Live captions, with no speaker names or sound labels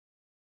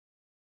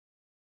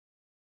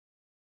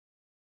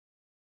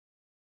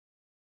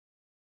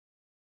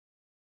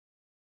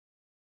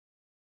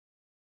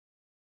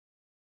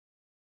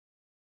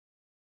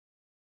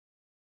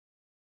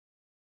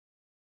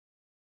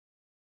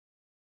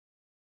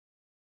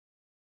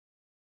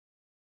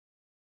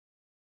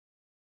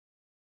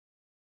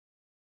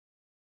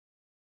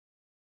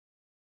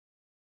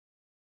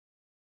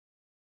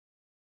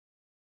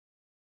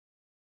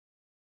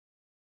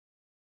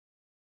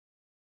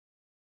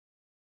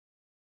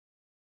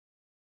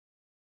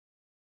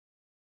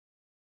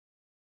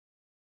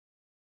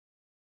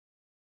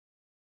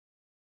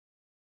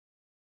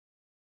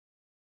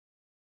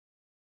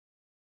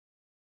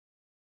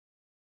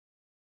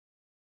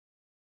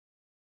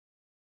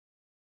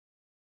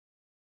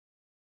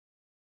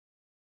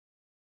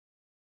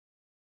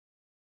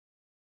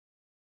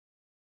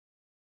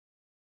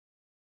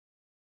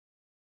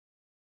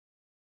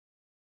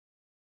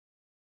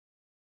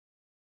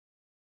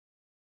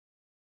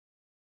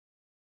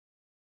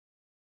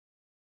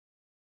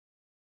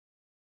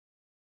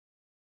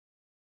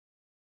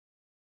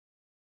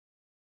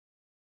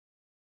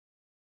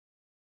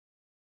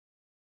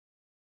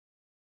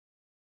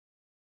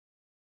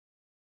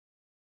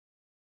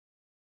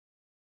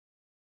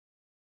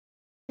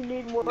You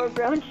need more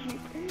brown sheep.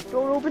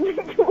 Don't open the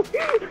door.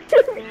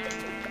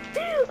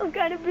 I'm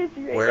kind of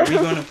busy right now. Where are we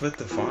gonna put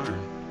the farm?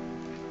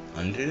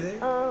 Under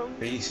there? Are Um,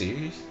 you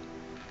serious?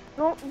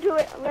 don't do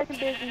it. I'm kind of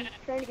busy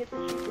trying to get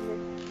the sheep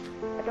in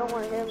there. I don't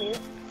want him either.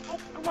 Oh,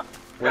 come on.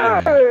 Wait a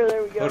minute.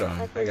 There we go. Hold on,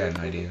 That's I got an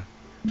idea.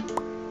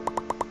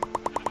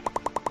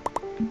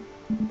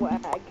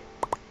 Swag.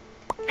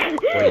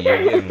 Wait,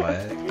 you're getting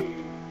lag?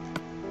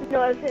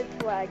 No, I said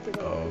swag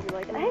because I Oh. was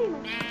like, hey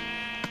man.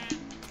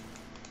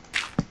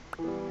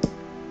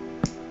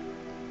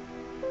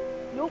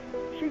 Nope.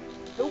 Shoot.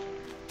 Nope.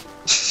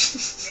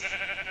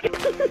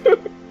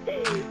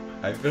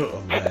 I built a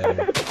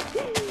ladder.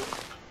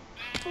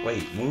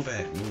 Wait, move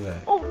that.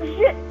 Oh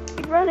shit!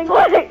 He's running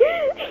away!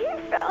 He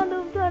found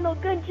the tunnel.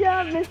 Good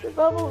job, Mr.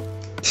 Bubbles.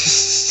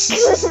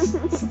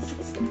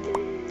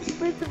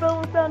 Mr.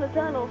 Bubbles found a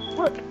tunnel.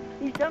 Look,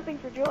 he's jumping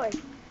for joy.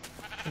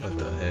 What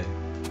the heck?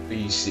 Are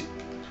you see?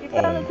 He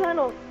found a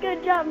tunnel.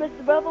 Good job,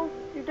 Mr. Bubbles.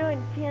 You're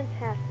doing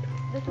fantastic.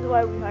 This is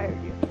why we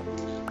hired you.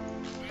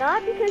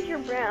 Not because you're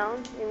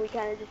brown and we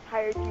kind of just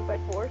hired you by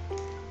force,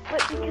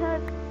 but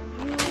because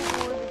you were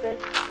the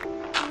best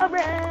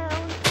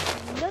around.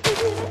 Nothing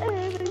can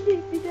ever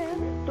keep you down.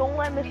 Don't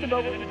let Mr.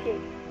 Bubbles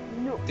escape.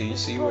 No. Do you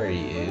see where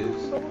he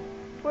is?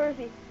 Where is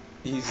he?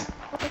 He's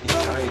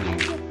hiding.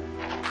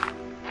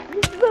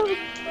 Mr. Bubbles!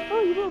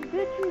 Oh, you little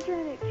bitch, you were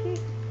trying to escape.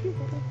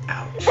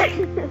 Ouch.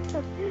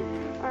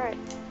 Alright.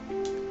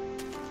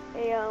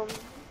 Hey,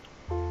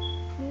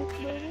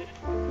 Mr.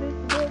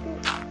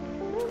 Bucket.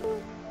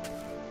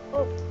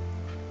 Oh.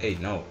 Hey,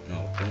 no,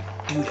 don't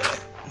do that.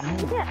 No.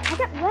 Yeah, I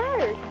got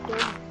ladders,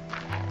 dude.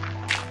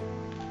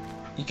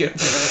 You get.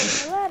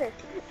 Ladder.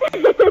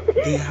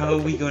 Then how are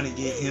we gonna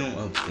get him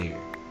up there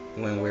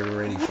when we're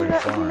ready for the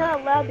He's farm?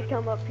 not allowed to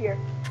come up here.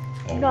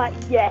 Oh, Not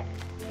yet.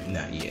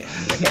 Not yet.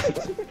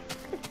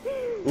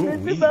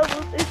 Mr.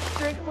 Bubbles is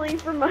strictly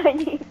for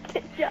mining.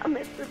 Good job,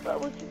 Mr.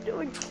 Bubbles. You're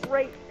doing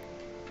great.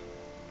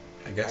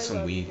 I got some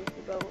love weed. you,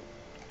 Mr. Bubbles.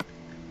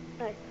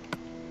 Nice.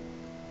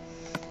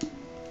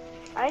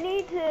 I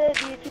need the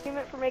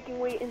achievement for making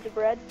wheat into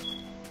bread.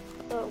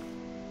 So,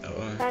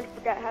 kind of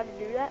forgot how to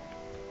do that.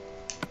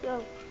 So,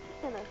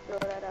 just gonna throw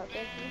that out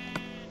there.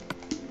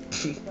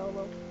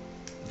 YOLO.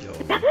 Yo.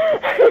 I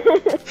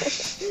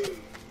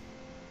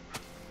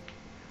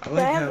Can I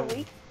like have how. the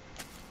wheat?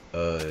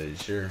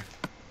 Sure.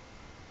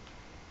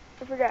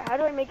 I forgot. How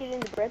do I make it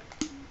into bread?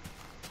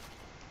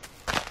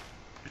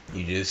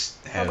 You just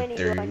How have many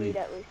 30. do I need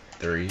at least?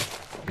 3.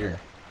 Here.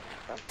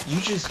 Oh. You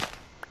just.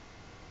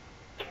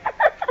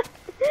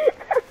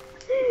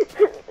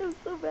 I'm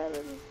so bad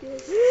at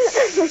this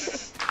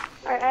game.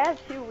 Alright, I have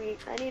 2 wheat.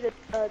 I need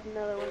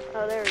another one.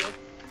 Oh, there we go.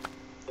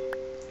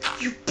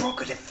 You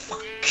broke it,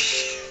 fuck.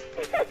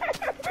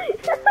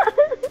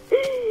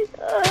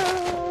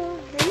 Oh,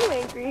 are you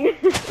angry?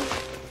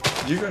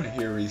 You're gonna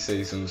hear me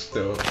say some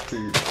stuff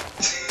too.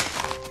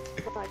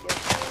 Oh my god.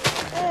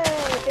 Hey,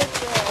 it's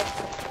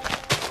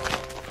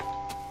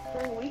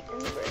turn wheat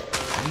into bread. I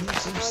need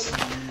some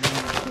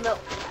seeds. No, I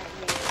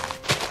made it.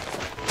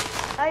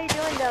 How you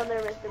doing down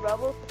there, Mr.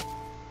 Bubbles?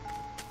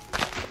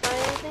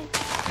 Find anything?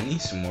 I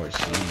need some more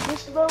seeds.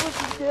 Mr. Bubbles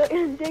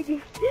is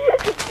digging.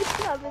 Good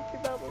job, Mr.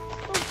 Bubbles. I'm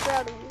so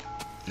proud of you.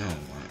 No,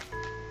 what?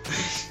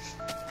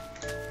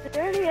 Is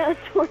there any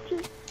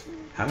torches?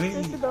 How many?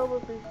 Mr.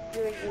 Bubbles is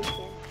doing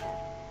ancient.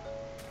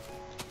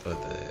 What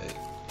the heck?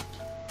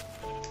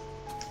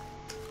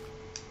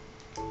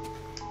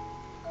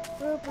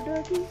 Rubber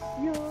ducky,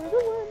 you're the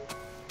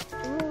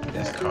one. Rubber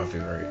That's ducky,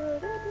 copyright. you're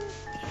the one.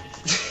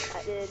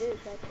 It is,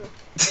 actually.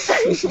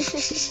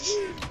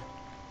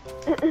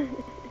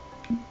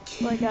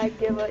 Like I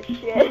give a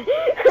shit.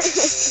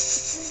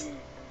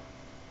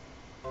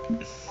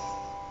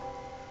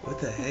 What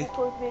the I heck?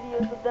 post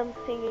videos of them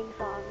singing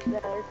songs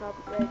that are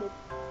copyrighted.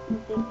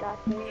 You think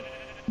that's it?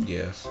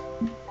 Yes.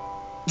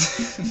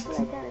 But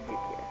I kind of do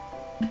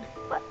care.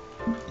 But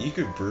You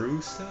could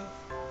brew stuff?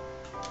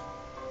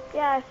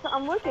 yeah,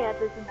 I'm looking at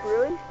this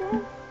brewing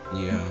stand.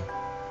 Yeah.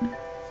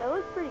 That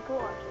looks pretty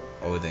cool, actually.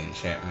 Oh, the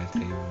enchantment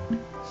table.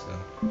 So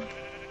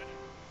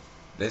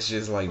that's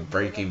just like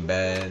Breaking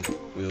Bad.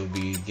 We'll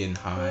be getting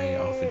high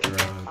off of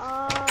drugs.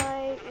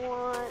 I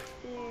want to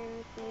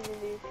see the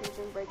new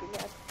season Breaking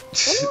Bad.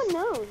 Anyone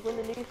knows when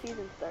the new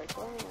season starts?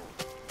 Let me know.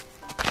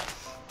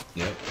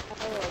 Yep. I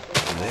like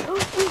Lit. it. Oh,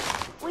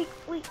 wait.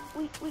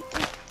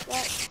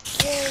 That's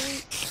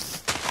very...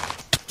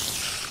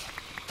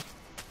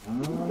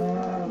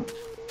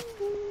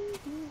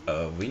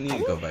 We need to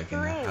go back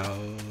in the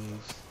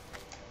house.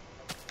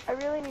 I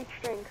really need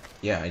string.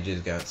 Yeah, I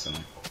just got some.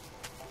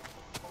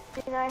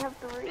 And I have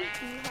 3. Do you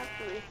have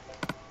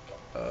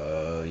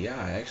 3? Yeah,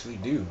 I actually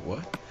do.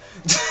 What?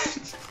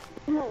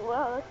 Oh,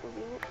 wow, that's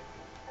convenient.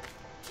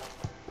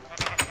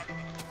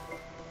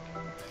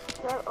 Is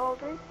that all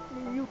day?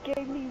 You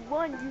gave me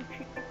 1, you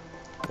cheat.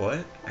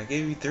 What? I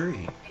gave you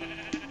 3.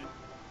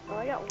 Oh,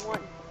 I got 1.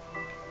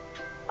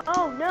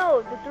 Oh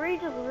no, the 3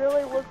 just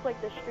really looks like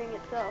the string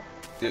itself.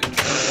 Dude. I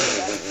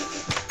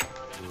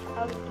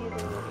was using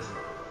it.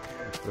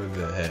 What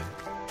the heck?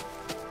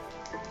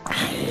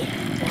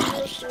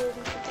 Alright,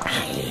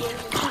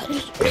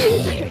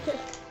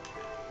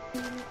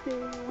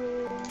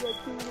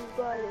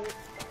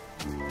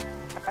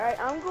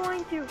 I'm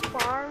going to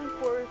farm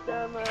for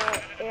some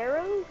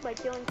arrows by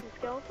killing some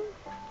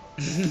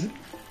skeletons.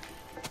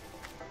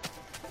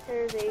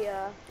 There's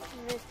a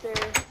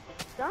Mr.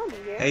 Zombie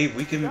here. Hey,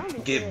 we can Zombie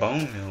get here.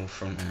 bone meal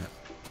from it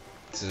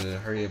to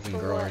hurry up and For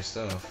grow what? our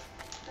stuff.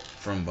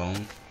 From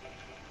bone.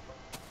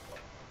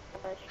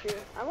 That's true.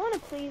 I want to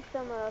please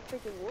some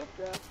freaking wolf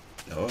though.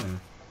 Oh.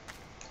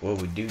 Well,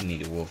 we do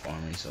need a wolf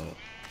army, so.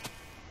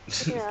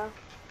 Yeah.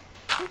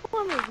 This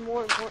one is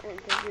more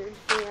important than your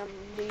damn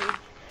needs.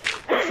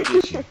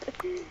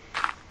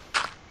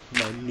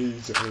 My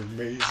needs are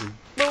amazing.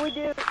 But we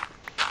do.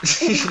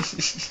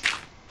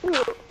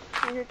 Ooh,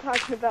 and you're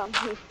talking about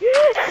me.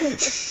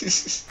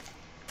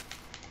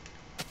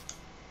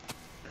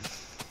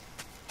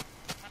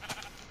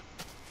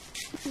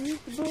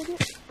 Mr.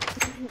 Bucket?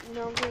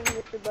 No, I'm being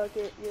Mr.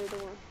 Bucket. You're the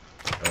one.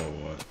 Oh,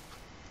 what?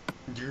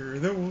 You're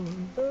the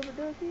one. Rubber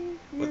ducky.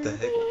 What the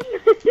heck?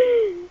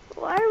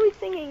 Why are we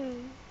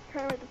singing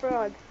Kermit the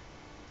Frog?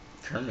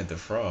 Kermit the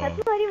Frog.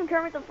 That's not even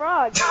Kermit the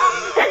Frog.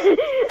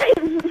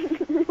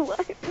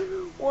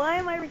 Why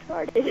am I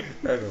retarded?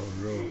 I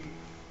don't know.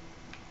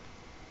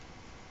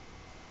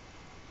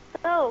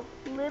 Oh,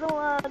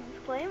 little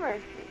disclaimer,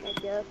 I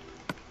guess.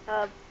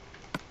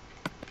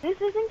 This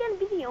isn't gonna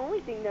be the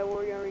only thing that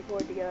we're gonna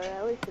record together,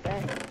 at least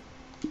today.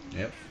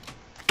 Yep.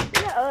 We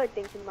got other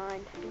things in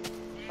mind,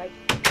 like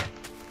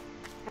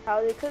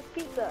how they cook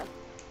pizza,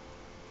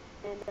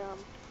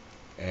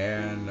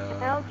 and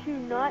how to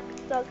not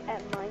suck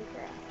at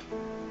Minecraft.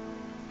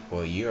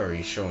 Well, you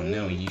already showing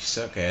them you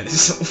suck at it,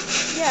 so.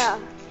 Yeah,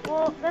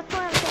 well, that's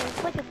what I'm saying.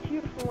 It's like a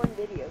 2-for-1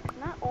 video.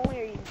 Not only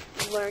are you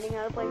learning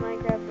how to play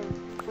Minecraft from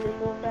this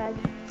little fact,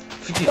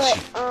 Forget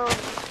you. but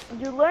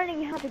you're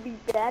learning how to be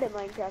bad at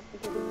Minecraft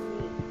because of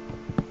me.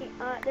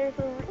 There's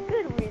a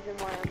good reason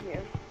why I'm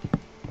here.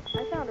 I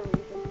found a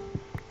reason.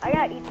 I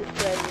gotta eat this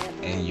bread, man.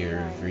 And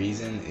your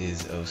reason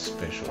is of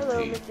specialty.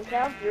 Hello, Mr.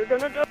 Cow. You're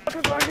gonna die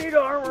because I need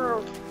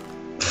armor.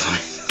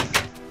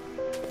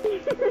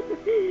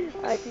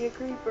 I see a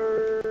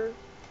creeper.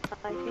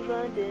 I see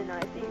London.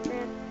 I see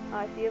France.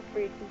 I see a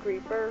freaking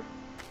creeper.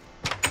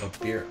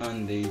 Up your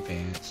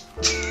underpants.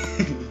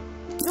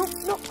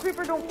 No,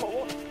 creeper, don't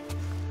pull.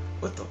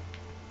 What the?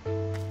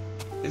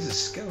 There's a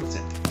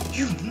skeleton.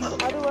 You mother.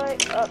 How do I?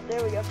 Oh,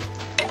 there we go.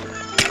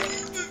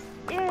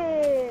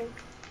 Yay!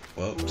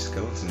 Well,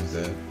 skeleton's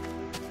dead.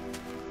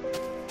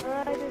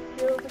 I just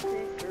killed the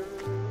creeper.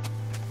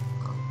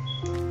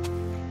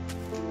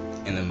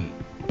 And the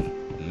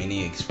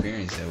mini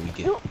experience that we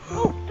get. No,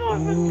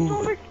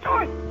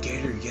 stop!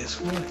 Gator, guess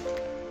what?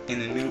 In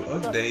the new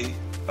update,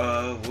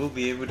 we'll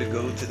be able to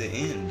go to the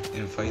end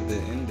and fight the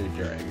Ender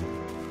Dragon.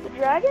 The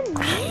dragon?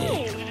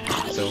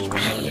 Nice! So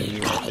whenever the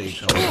new update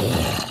comes,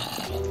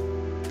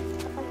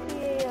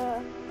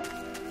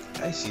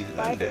 I see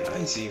London,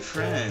 I see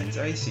friends,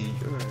 I see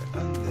your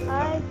under.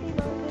 I see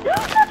London.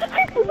 That's a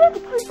creeper! That's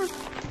a creeper!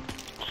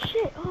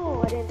 Shit!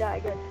 Oh, I didn't die.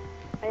 Good.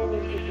 I didn't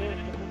even get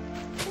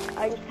damage.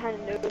 I just kind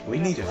of noticed. We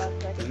need to,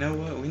 last second. you know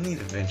what? We need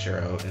to venture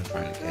out and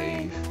find a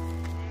cave.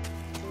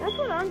 That's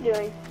what I'm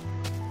doing.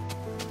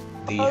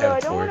 Do you Although I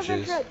have don't want to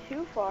torches? venture out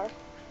too far.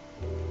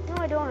 No,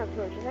 I don't have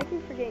torches. I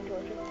keep forgetting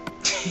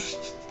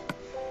torches.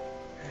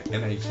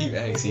 And I keep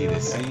asking you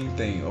the same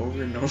thing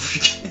over and over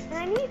again. And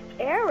I need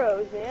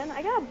arrows, man.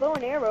 I got a bow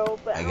and arrow,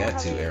 but I don't got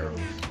have 2 any- arrows.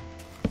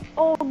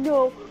 Oh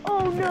no!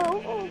 Oh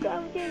no! Oh god,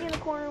 I'm getting in the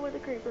corner with a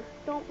creeper.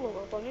 Don't blow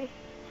up on me.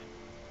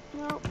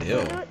 No. Ew.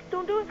 Don't do it.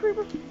 Don't do it,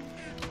 creeper.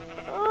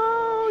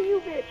 Oh,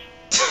 you bitch.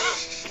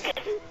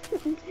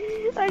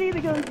 I need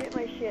to go get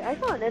my shit. I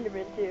saw an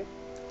Enderman too.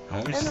 How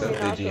much Enderman stuff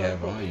did also you have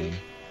has on you?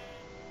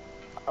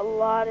 A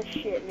lot of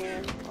shit,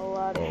 man. A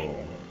lot of Oh.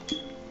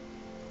 shit.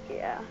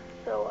 Yeah.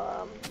 So,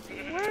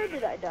 where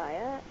did I die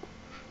at?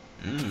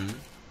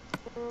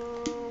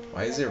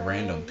 Why is it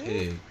random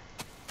pig?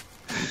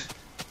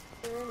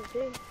 Random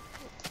pig.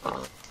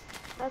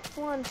 That's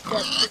one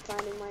step to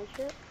finding my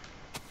shit.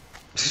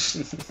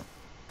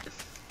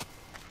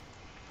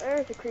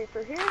 There's a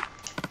creeper here.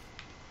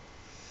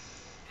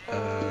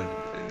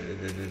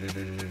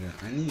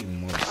 I need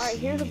more Alright,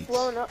 here's a seeds.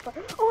 blown up fire.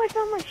 Oh, I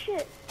found my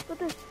shit! But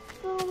there's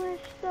so much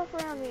stuff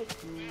around me.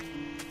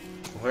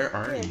 Where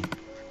are you?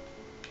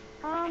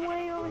 I'm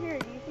way over here.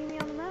 Do you see me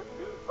on the map?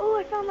 Oh,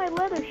 I found my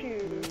leather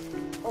shoes.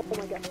 Oh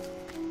my god.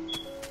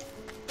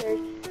 There's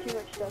too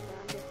much stuff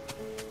around here.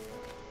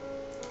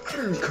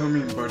 I'm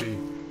coming, buddy.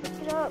 Pick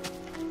it up.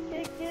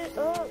 Pick it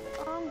up.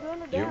 I'm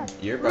gonna die.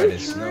 You're by the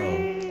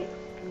snow.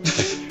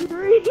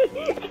 Retreat.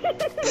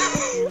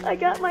 I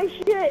got my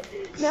shit.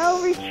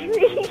 Now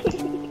retreat.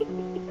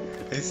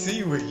 I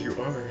see where you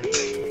are.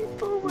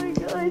 Oh my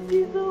god, I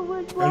see so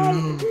much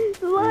light.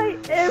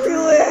 Light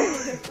everywhere.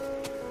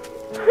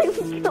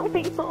 I'm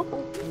going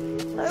home.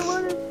 I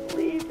want to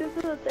sleep. This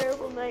is a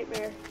terrible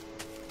nightmare.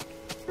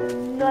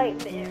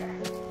 Nightmare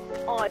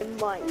on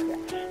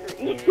Minecraft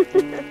Street.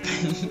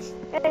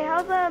 Hey,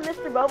 how's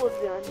Mr. Bubbles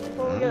doing?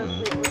 Before we go to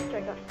sleep, let's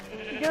check out.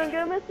 You doing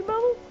good, Mr.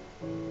 Bubbles?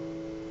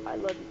 I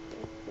love you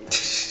too. Good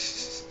night.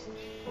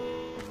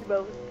 Mr.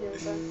 Bubbles,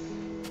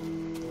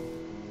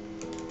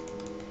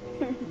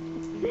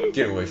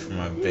 Get away from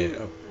my bed.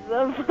 Oh.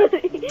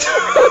 Somebody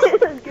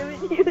I'm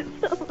giving you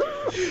some.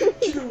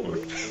 Get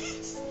away.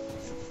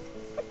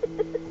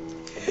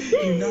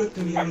 You knocked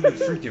me out of the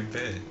freaking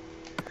bed.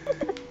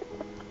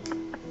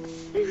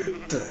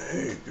 What the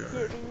heck, girl?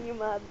 Giving you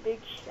my big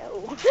show.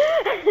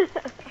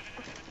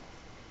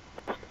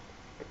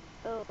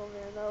 Oh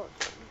man, that was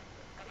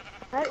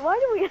fun. Why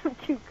do we have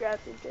 2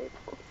 crafting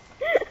tables?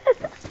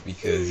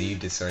 Because you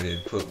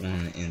decided to put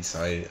one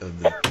inside of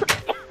the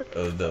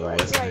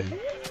what's right. name?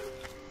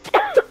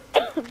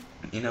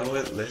 You know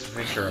what? Let's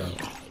venture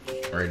out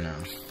right now.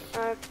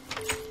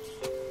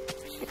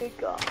 Good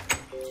God.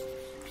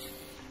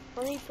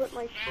 Let me put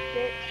my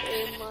shit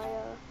in my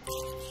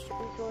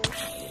inventory.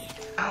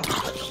 Ow!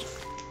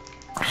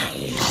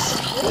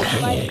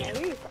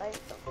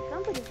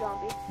 Somebody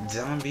zombie.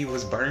 Zombie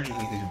was burning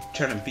me,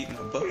 trying to beat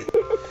my butt.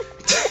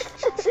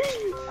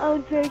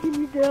 I'm taking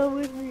you down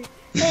with me.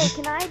 Hey,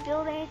 can I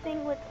build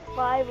anything with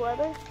 5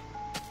 leather?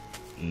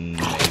 Maybe.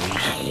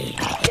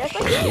 Yes, I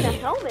can. A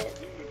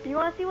helmet. Do you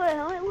want to see what a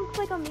helmet looks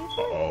like on me?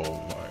 Oh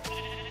my.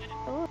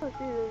 I want to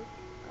see this.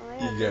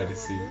 You gotta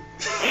see it.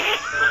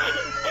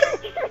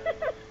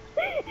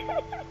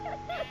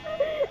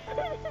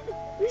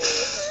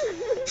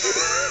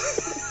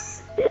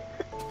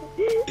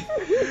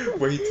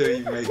 Wait till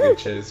you make a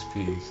chest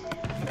piece.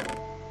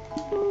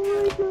 Oh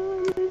my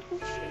God,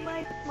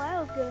 my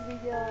smile's gonna be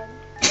gone.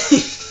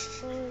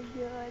 Oh my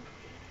God.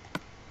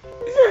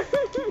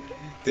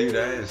 Dude, I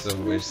have so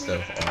much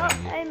stuff Oh,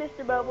 on me. hey,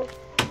 Mr. Bubbles.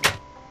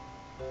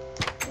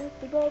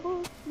 Mr.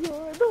 Bubbles,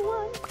 you're the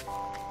one.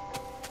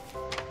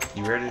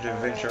 You ready to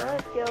venture out?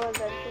 Let's go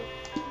adventure.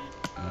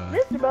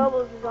 Mr.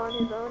 Bubbles is on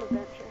his own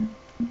adventure.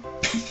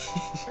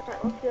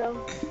 Alright, let's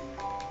go.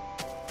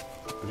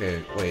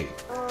 Okay, wait.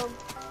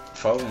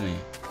 Follow me.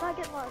 Not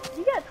get lost.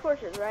 You got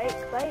torches, right?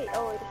 'Cause I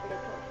always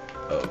forget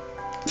torches.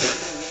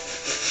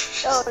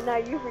 Oh. Oh, now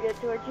you forget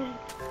torches.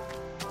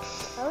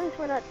 At least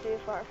we're not too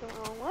far from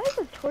home. Why are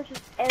there torches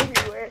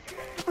everywhere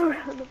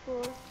around the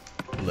floor?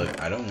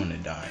 Look, I don't want to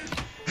die.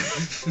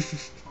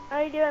 How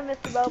you doing,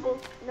 Mr.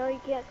 Bubbles? No, you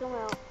can't come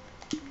out.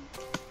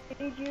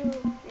 I need you.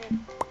 Yeah.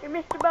 You're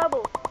Mr.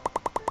 Bubbles.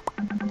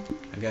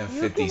 I got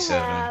You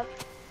 57. can have,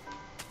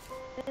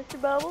 Mr.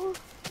 Bubbles,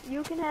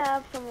 you can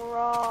have some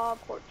raw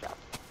pork chops.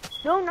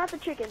 No, not the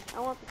chicken. I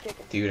want the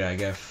chicken. Dude, I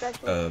got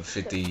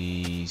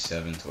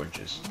 57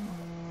 torches.